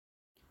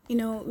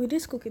With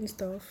this cooking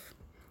stuff,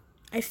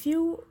 I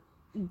feel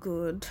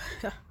good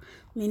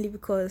mainly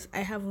because I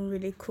haven't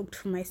really cooked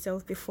for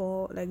myself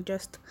before. Like,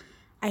 just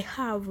I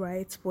have,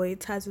 right? But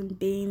it has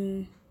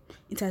been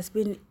it has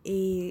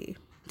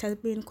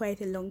been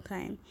quite a long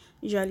time.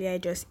 Usually, I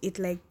just eat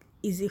like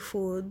easy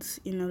foods,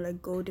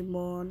 like golden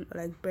morn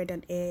or like bread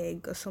and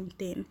egg or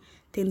something,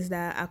 things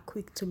that are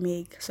quick to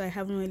make. So I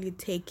haven't really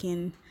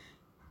taken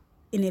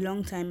in a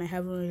long time. I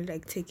haven't really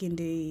like taken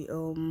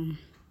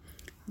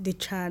the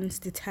chance,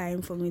 the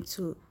time for me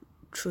to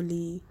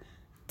truly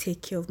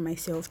take care of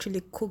myself,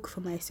 truly cook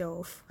for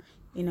myself.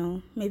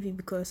 Maybe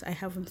because I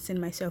haven't seen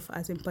myself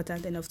as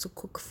important enough to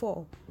cook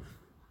for,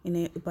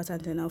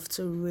 important enough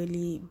to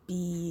really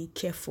be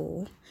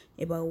careful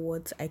about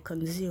what I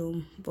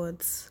consume.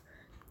 But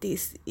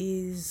this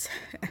is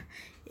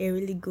a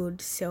really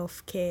good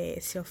self care,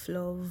 self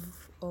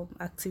love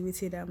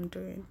activity that I'm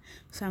doing.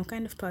 So I'm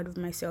kind of proud of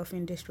myself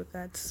in this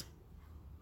regards.